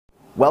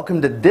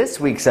Welcome to this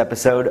week's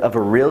episode of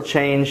A Real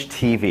Change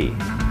TV.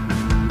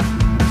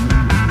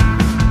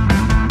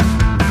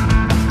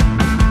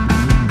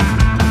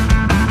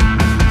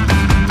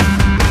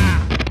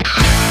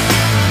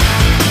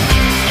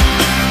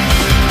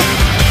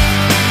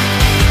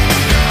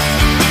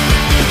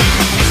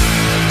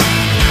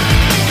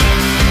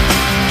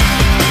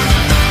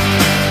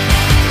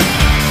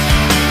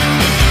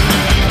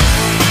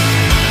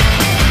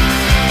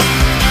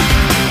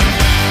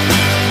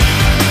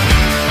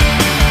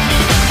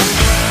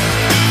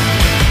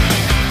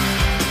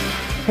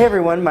 Hey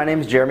everyone, my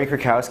name is Jeremy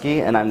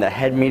Krakowski and I'm the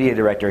head media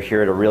director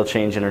here at A Real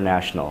Change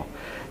International.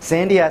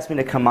 Sandy asked me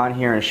to come on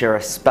here and share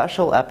a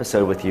special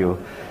episode with you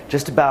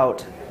just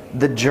about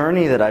the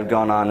journey that I've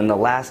gone on in the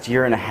last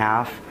year and a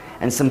half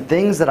and some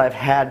things that I've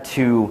had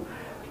to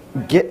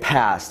get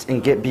past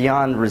and get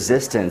beyond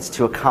resistance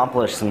to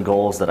accomplish some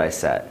goals that I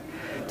set.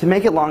 To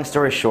make it long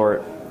story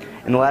short,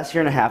 in the last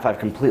year and a half I've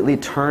completely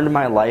turned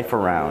my life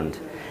around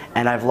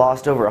and I've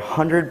lost over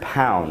 100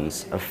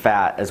 pounds of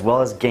fat as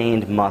well as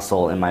gained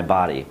muscle in my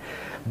body.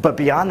 But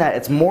beyond that,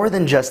 it's more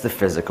than just the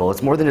physical.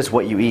 It's more than just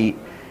what you eat.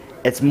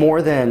 It's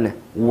more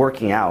than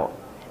working out.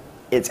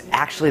 It's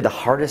actually the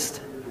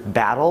hardest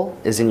battle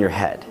is in your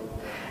head.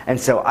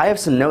 And so I have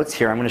some notes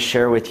here I'm going to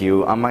share with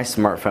you on my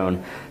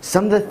smartphone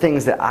some of the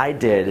things that I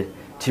did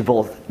to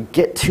both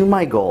get to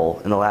my goal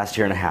in the last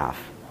year and a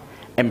half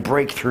and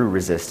break through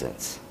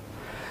resistance.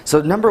 So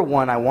number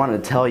one, I want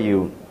to tell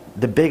you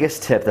the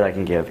biggest tip that I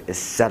can give is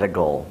set a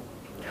goal.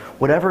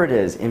 Whatever it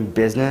is in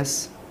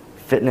business,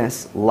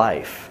 fitness,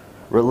 life,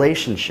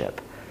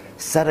 relationship,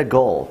 set a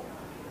goal.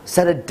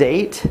 Set a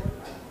date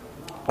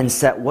and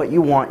set what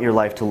you want your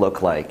life to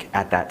look like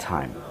at that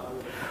time.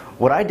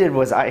 What I did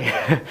was I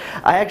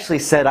actually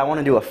said I want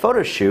to do a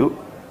photo shoot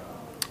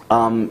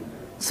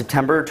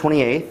September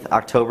 28th,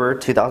 October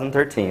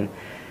 2013.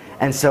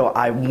 And so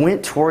I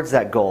went towards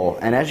that goal.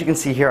 And as you can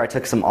see here, I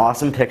took some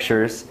awesome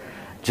pictures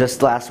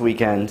just last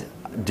weekend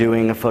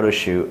doing a photo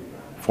shoot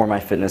for my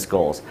fitness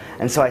goals.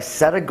 And so I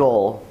set a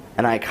goal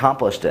and I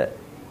accomplished it.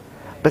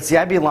 But see,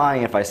 I'd be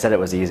lying if I said it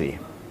was easy.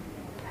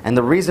 And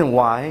the reason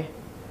why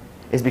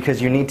is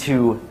because you need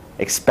to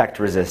expect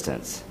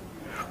resistance.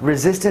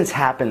 Resistance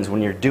happens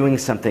when you're doing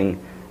something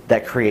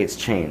that creates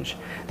change.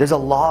 There's a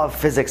law of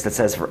physics that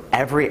says for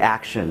every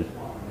action,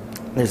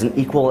 there's an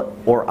equal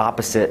or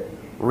opposite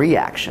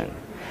reaction.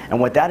 And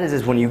what that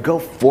is when you go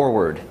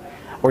forward,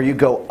 or you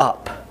go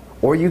up,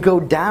 or you go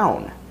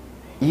down,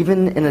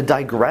 even in a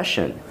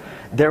digression,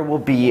 there will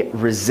be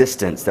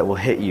resistance that will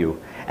hit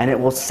you, and it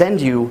will send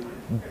you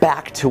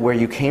back to where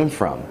you came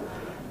from.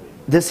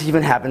 This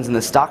even happens in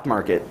the stock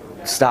market.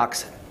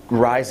 Stocks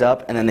rise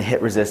up and then they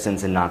hit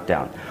resistance and knock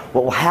down.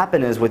 What will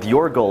happen is with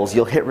your goals,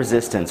 you'll hit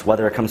resistance,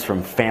 whether it comes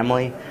from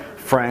family,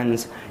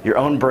 friends, your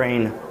own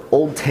brain,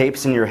 old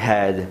tapes in your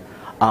head,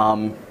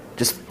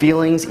 just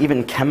feelings,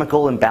 even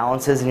chemical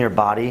imbalances in your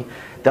body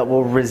that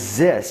will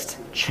resist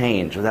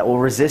change, or that will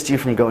resist you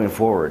from going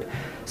forward.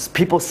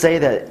 People say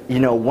that,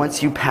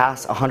 once you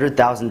pass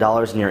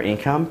 $100,000 in your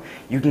income,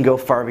 you can go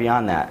far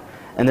beyond that.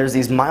 And there's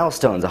these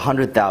milestones,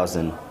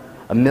 $100,000,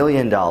 $1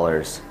 million,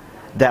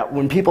 that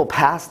when people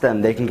pass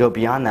them, they can go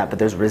beyond that, but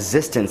there's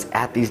resistance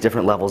at these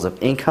different levels of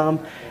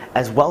income,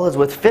 as well as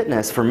with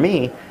fitness. For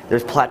me,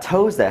 there's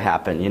plateaus that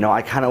happen.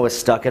 I kind of was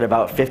stuck at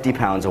about 50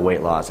 pounds of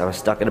weight loss. I was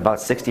stuck at about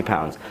 60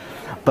 pounds.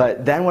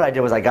 But then what I did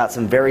was I got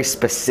some very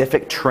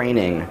specific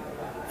training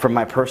from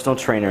my personal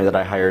trainer that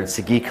I hired,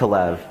 Sagi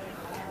Kalev,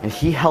 and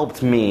he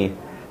helped me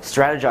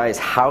strategize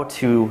how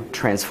to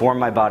transform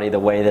my body the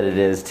way that it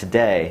is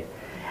today.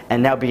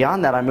 And now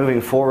beyond that, I'm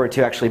moving forward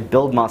to actually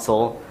build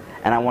muscle,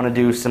 and I want to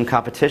do some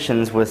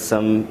competitions with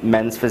some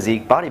men's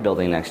physique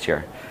bodybuilding next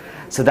year.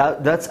 So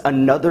that's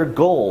another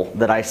goal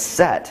that I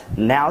set.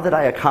 Now that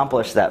I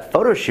accomplished that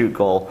photo shoot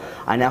goal,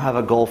 I now have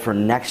a goal for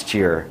next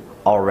year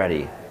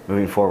already,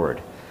 moving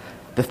forward.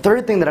 The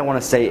third thing that I want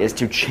to say is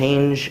to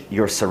change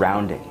your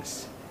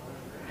surroundings.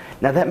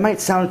 Now that might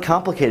sound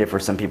complicated for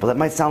some people. That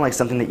might sound like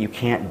something that you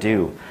can't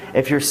do.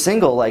 If you're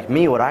single like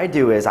me, what I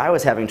do is I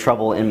was having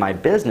trouble in my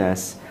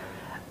business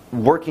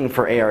working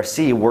for ARC,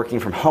 working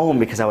from home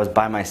because I was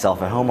by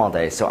myself at home all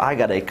day. So I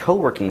got a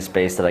co-working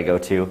space that I go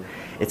to.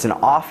 It's an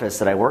office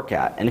that I work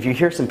at. And if you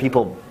hear some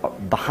people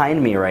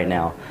behind me right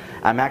now,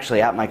 I'm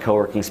actually at my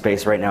co-working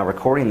space right now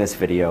recording this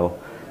video.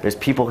 There's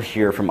people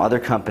here from other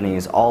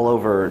companies all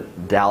over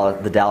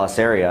the Dallas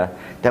area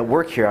that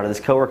work here out of this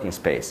co-working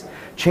space.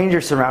 Change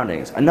your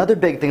surroundings. Another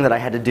big thing that I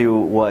had to do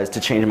was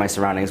to change my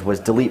surroundings was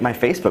delete my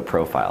Facebook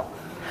profile.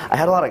 I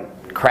had a lot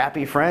of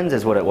crappy friends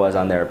is what it was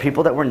on there.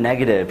 People that were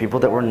negative, people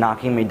that were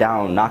knocking me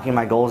down, knocking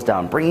my goals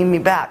down, bringing me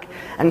back,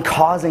 and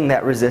causing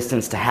that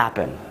resistance to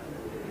happen.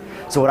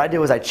 So what I did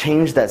was I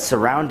changed that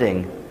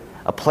surrounding.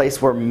 A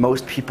place where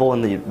most people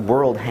in the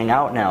world hang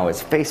out now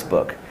is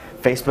Facebook.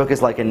 Facebook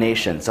is like a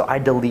nation. So I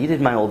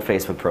deleted my old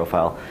Facebook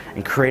profile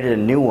and created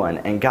a new one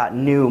and got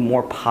new,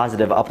 more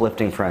positive,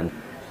 uplifting friends.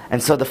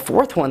 And so the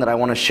fourth one that I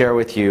want to share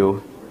with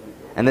you,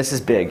 and this is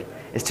big,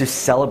 is to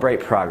celebrate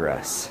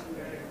progress.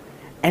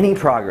 Any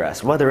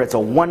progress, whether it's a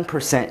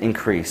 1%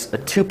 increase, a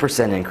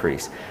 2%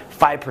 increase,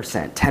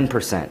 5%,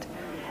 10%,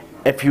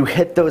 if you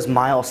hit those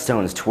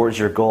milestones towards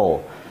your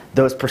goal,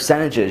 those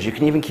percentages, you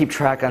can even keep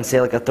track on, say,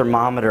 like a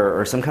thermometer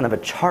or some kind of a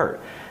chart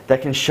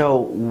that can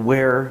show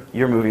where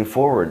you're moving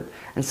forward.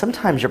 And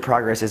sometimes your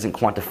progress isn't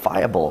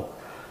quantifiable,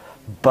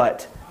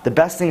 but the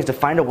best thing is to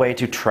find a way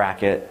to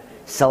track it,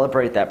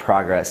 celebrate that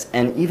progress,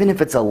 and even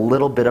if it's a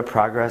little bit of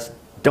progress,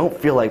 don't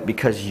feel like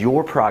because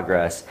your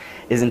progress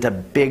isn't a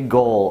big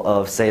goal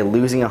of, say,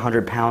 losing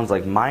 100 pounds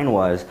like mine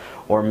was,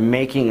 or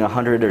making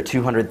 $100,000 or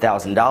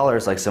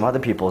 $200,000 like some other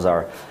people's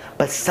are,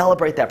 but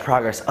celebrate that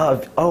progress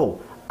of,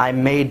 oh, I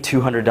made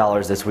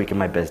 $200 this week in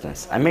my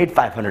business. I made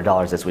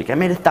 $500 this week. I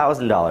made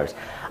 $1,000.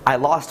 I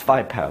lost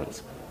 5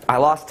 pounds. I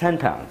lost 10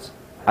 pounds.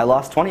 I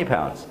lost 20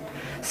 pounds.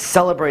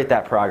 Celebrate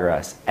that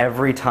progress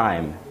every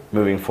time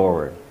moving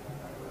forward.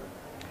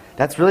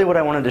 That's really what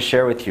I wanted to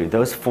share with you,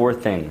 those 4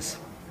 things.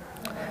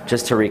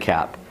 Just to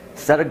recap,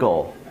 set a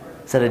goal,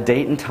 set a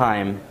date and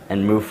time,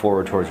 and move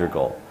forward towards your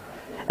goal.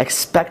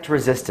 Expect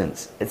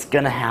resistance. It's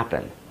going to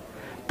happen.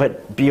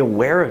 But be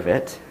aware of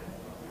it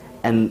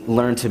and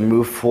learn to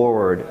move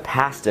forward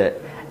past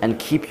it and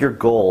keep your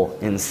goal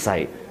in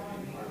sight.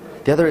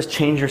 The other is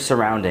change your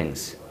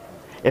surroundings.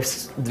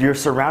 If your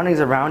surroundings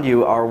around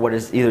you are what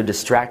is either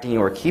distracting you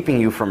or keeping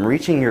you from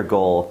reaching your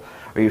goal,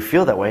 or you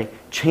feel that way,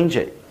 change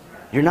it.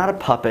 You're not a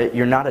puppet.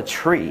 You're not a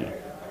tree.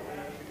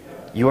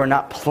 You are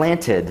not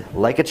planted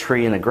like a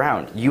tree in the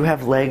ground. You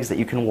have legs that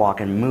you can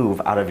walk and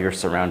move out of your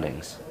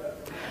surroundings.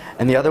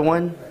 And the other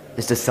one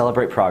is to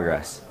celebrate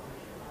progress.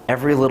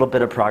 Every little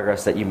bit of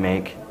progress that you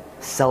make,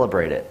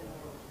 celebrate it.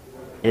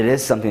 It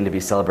is something to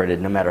be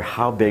celebrated no matter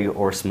how big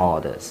or small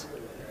it is.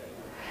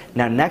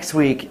 Now next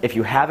week, if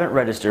you haven't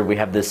registered, we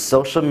have this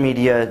social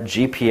media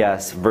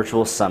GPS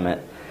virtual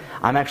summit.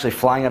 I'm actually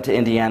flying up to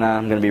Indiana.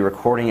 I'm going to be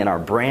recording in our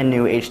brand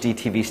new HD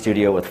TV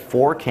studio with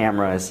 4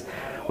 cameras.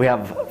 We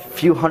have a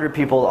few hundred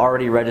people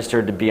already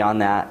registered to be on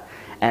that,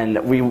 and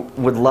we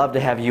would love to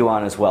have you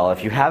on as well.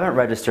 If you haven't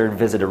registered,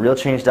 visit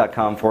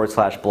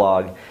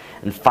arealchange.com/blog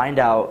and find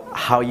out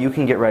how you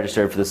can get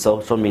registered for the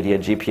Social Media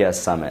GPS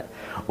Summit.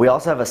 We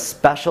also have a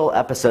special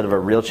episode of A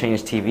Real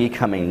Change TV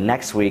coming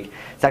next week.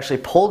 It's actually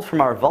pulled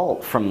from our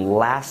vault from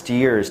last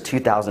year's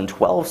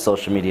 2012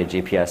 Social Media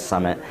GPS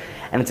Summit,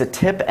 and it's a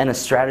tip and a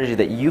strategy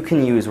that you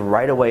can use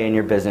right away in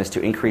your business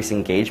to increase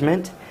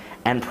engagement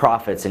and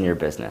profits in your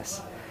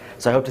business.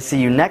 So I hope to see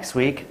you next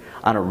week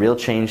on A Real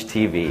Change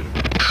TV.